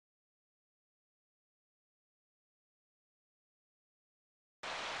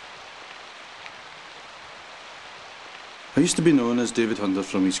I used to be known as David Hunter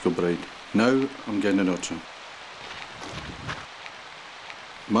from East Kilbride. Now I'm Gendun.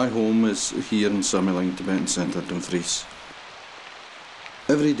 My home is here in Samye Ling, Tibetan Centre, Dumfries.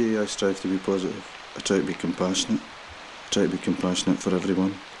 Every day I strive to be positive. I try to be compassionate. I try to be compassionate for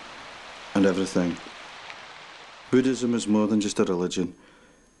everyone and everything. Buddhism is more than just a religion,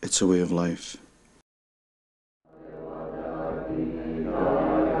 it's a way of life.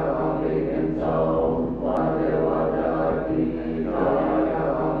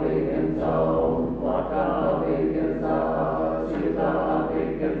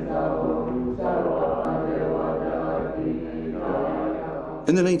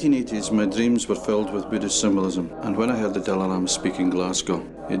 In the 1980s, my dreams were filled with Buddhist symbolism, and when I heard the Dalai Lama speak in Glasgow,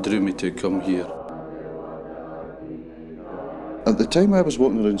 it drew me to come here. At the time I was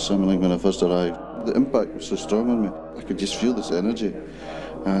walking around Samye Ling when I first arrived, the impact was so strong on me. I could just feel this energy,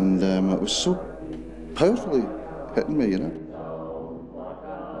 and it was so powerfully hitting me, you know.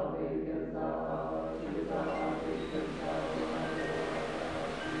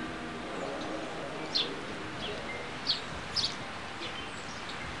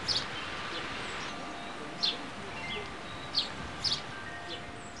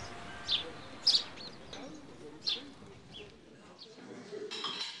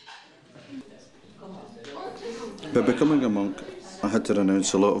 By becoming a monk, I had to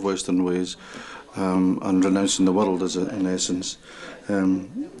renounce a lot of Western ways and renouncing the world in essence.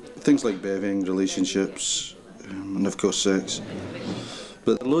 Things like bevying, relationships, and of course sex.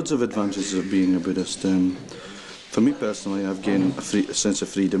 But there are loads of advantages of being a Buddhist. For me personally, I've gained a sense of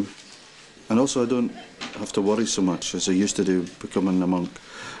freedom, and also I don't have to worry so much as I used to do becoming a monk.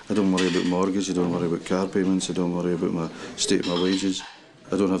 I don't worry about mortgage, I don't worry about car payments, I don't worry about the state of my wages.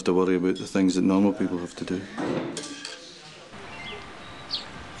 I don't have to worry about the things that normal people have to do.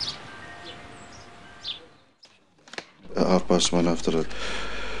 At 1:30 after I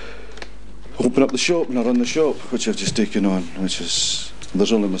open up the shop and I run the shop, which I've just taken on,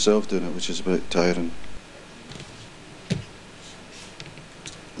 there's only myself doing it, which is a bit tiring.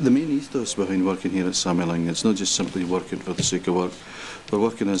 The main ethos behind working here at Samye Ling, it's not just simply working for the sake of work. We're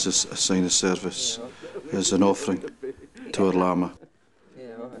working as a sign of service, as an offering to our Lama.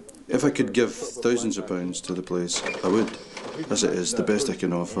 If I could give thousands of pounds to the place, I would. As it is, the best I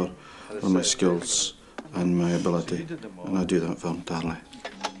can offer are my skills and my ability, and I do that voluntarily.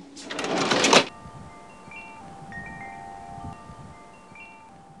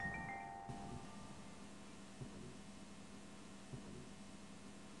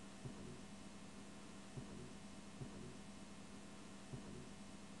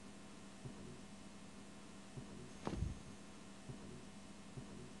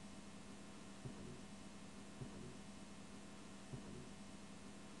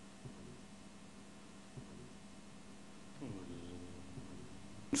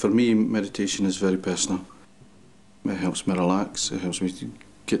 For me, meditation is very personal. It helps me relax, it helps me to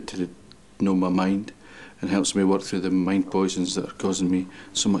get to know my mind, and helps me work through the mind poisons that are causing me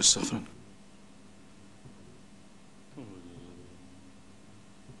so much suffering.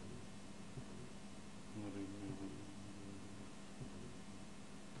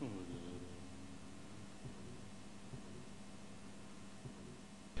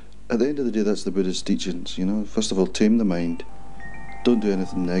 At the end of the day, that's the Buddhist teachings, you know. First of all, tame the mind. Don't do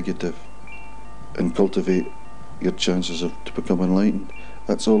anything negative, and cultivate your chances to become enlightened.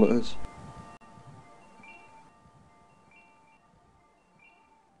 That's all it is.